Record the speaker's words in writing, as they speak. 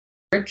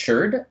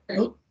Richard.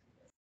 Oh,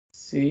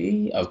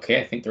 see,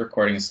 okay, I think the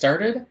recording has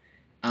started.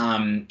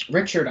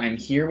 Richard, I'm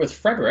here with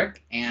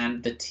Frederik,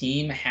 and the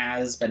team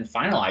has been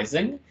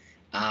finalizing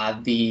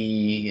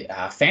the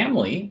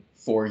family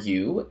for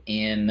you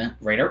in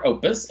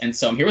RadarOpus. And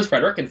so I'm here with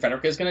Frederik, and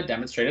Frederik is going to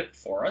demonstrate it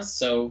for us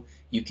so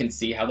you can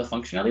see how the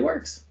functionality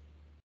works.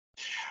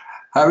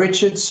 Hi,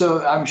 Richard.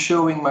 So I'm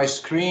showing my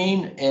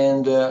screen,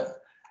 and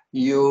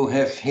you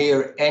have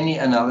here any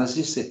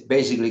analysis. It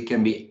basically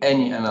can be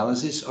any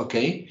analysis,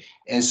 okay?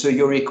 And so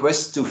your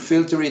request to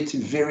filter it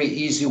very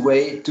easy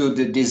way to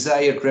the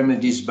desired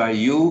remedies by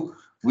you,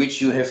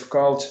 which you have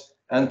called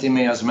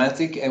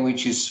anti-miasmatic, and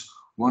which is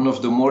one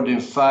of the more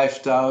than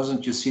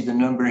 5,000. You see the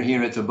number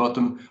here at the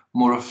bottom,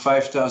 more of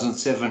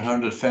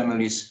 5,700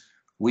 families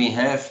we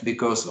have,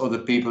 because other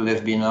people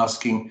have been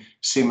asking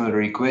similar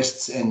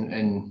requests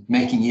and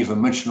making even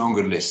much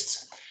longer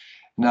lists.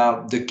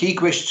 Now, the key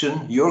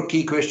question, your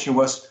key question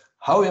was,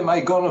 how am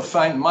I going to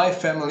find my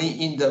family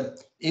in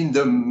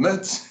the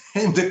mud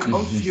and the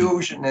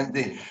confusion and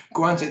the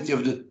quantity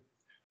of the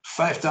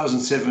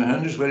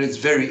 5,700? Well, it's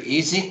very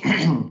easy.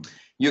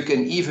 You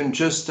can even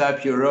just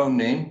type your own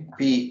name,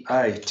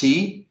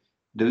 P-I-T.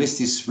 The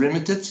list is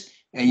limited.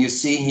 And you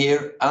see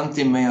here,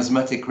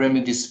 anti-miasmatic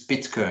remedies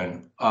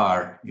Pitcairn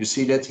R. You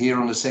see that here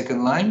on the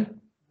second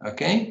line,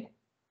 okay?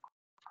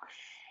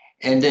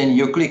 And then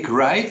you click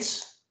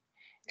right,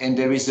 and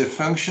there is a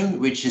function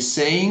which is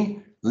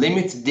saying,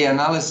 limit the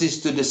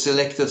analysis to the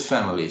selected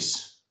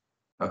families,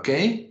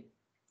 okay?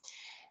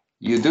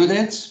 You do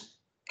that,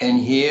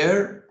 and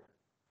here,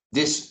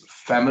 this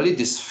family,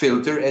 this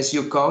filter as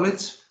you call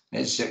it,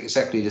 it's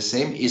exactly the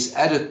same, is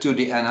added to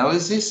the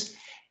analysis.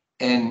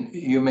 And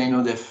you may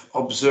not have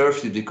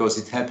observed it because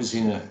it happens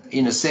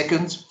in a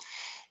second.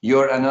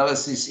 Your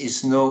analysis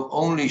is now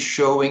only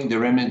showing the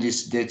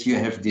remedies that you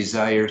have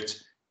desired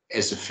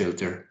as a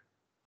filter.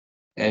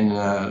 And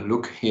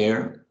look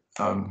here,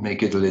 I'll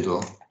make it a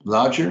little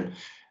larger.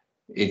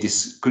 It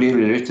is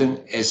clearly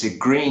written as a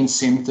green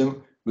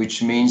symptom,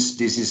 which means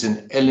this is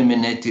an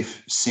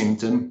eliminative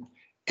symptom,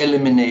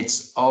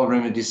 eliminates all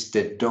remedies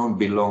that don't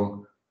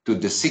belong to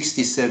the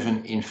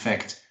 67, in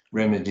fact,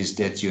 remedies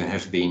that you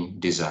have been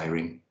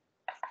desiring.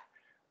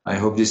 I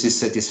hope this is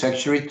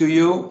satisfactory to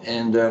you,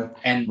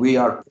 and we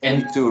are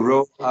planning to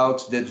roll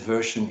out that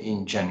version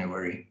in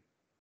January.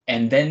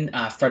 And then,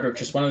 Frederik,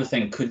 just one other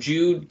thing. Could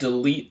you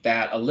delete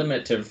that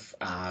eliminative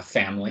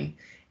family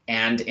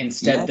and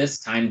instead this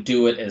time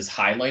do it as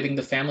highlighting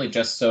the family,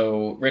 just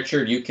so,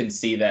 Richard, you can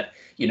see that,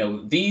 you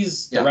know,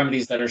 the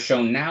remedies that are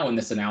shown now in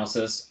this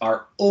analysis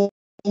are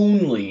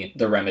only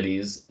the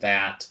remedies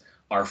that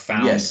are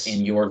found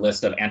in your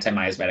list of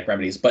anti-miasmatic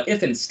remedies. But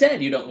if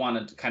instead you don't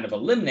want to kind of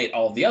eliminate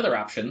all of the other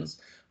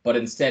options, but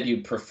instead you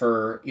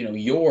prefer, you know,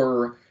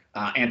 your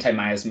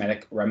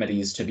anti-miasmatic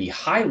remedies to be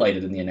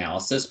highlighted in the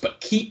analysis,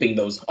 but keeping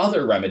those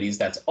other remedies,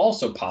 that's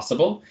also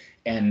possible.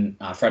 And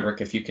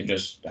Frederik, if you could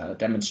just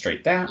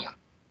demonstrate that.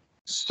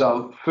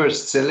 So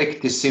first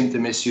select the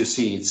symptom as you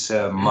see it's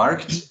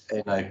marked,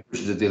 and I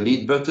push the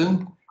delete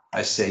button.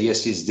 I say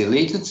yes, it's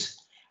deleted.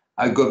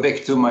 I go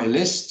back to my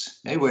list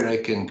where I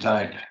can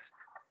type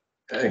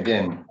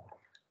again,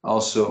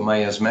 also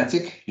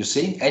miasmatic, you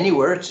see, any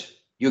word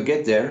you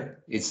get there,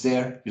 it's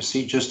there, you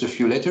see, just a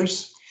few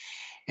letters.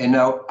 And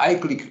now I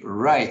click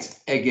right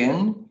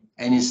again,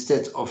 and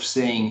instead of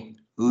saying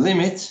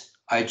limit,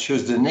 I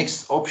choose the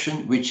next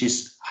option, which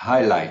is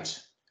highlight.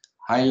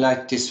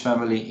 Highlight this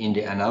family in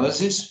the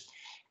analysis,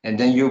 and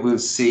then you will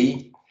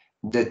see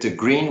that the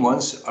green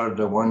ones are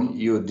the one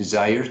you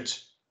desired,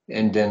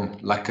 and then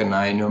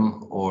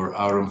lacaninum or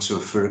aurum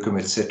sulfuricum,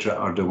 etc.,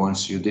 are the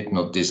ones you did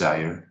not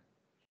desire.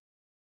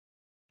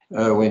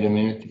 Wait a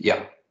minute.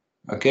 Yeah.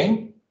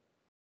 Okay.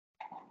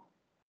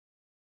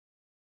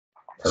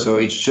 Perfect. So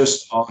it's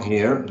just on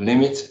here,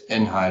 limit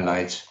and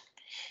highlight.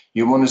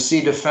 You want to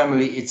see the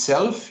family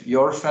itself,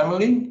 your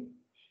family.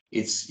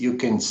 You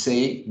can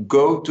say,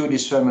 go to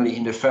this family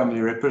in the family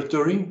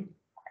repertory.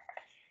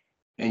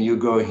 And you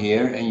go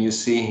here and you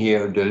see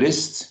here the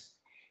list.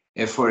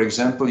 And for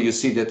example, you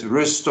see that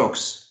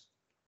Rustox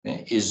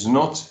is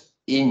not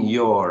in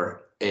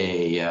your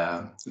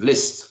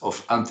list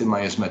of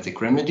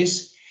anti-miasmatic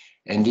remedies.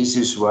 And this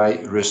is why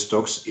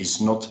Rustox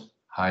is not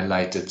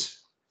highlighted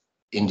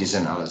in this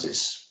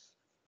analysis.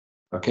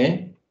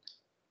 Okay?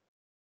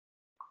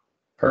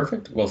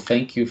 Perfect. Well,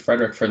 thank you,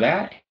 Frederik, for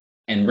that.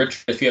 And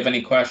Rich, if you have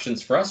any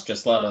questions for us,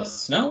 just let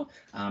us know.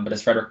 But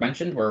as Frederik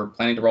mentioned, we're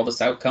planning to roll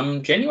this out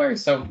come January,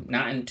 so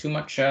not in too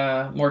much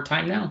more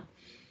time now.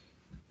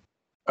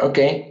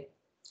 Okay.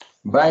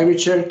 Bye,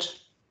 Richard.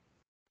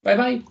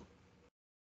 Bye-bye.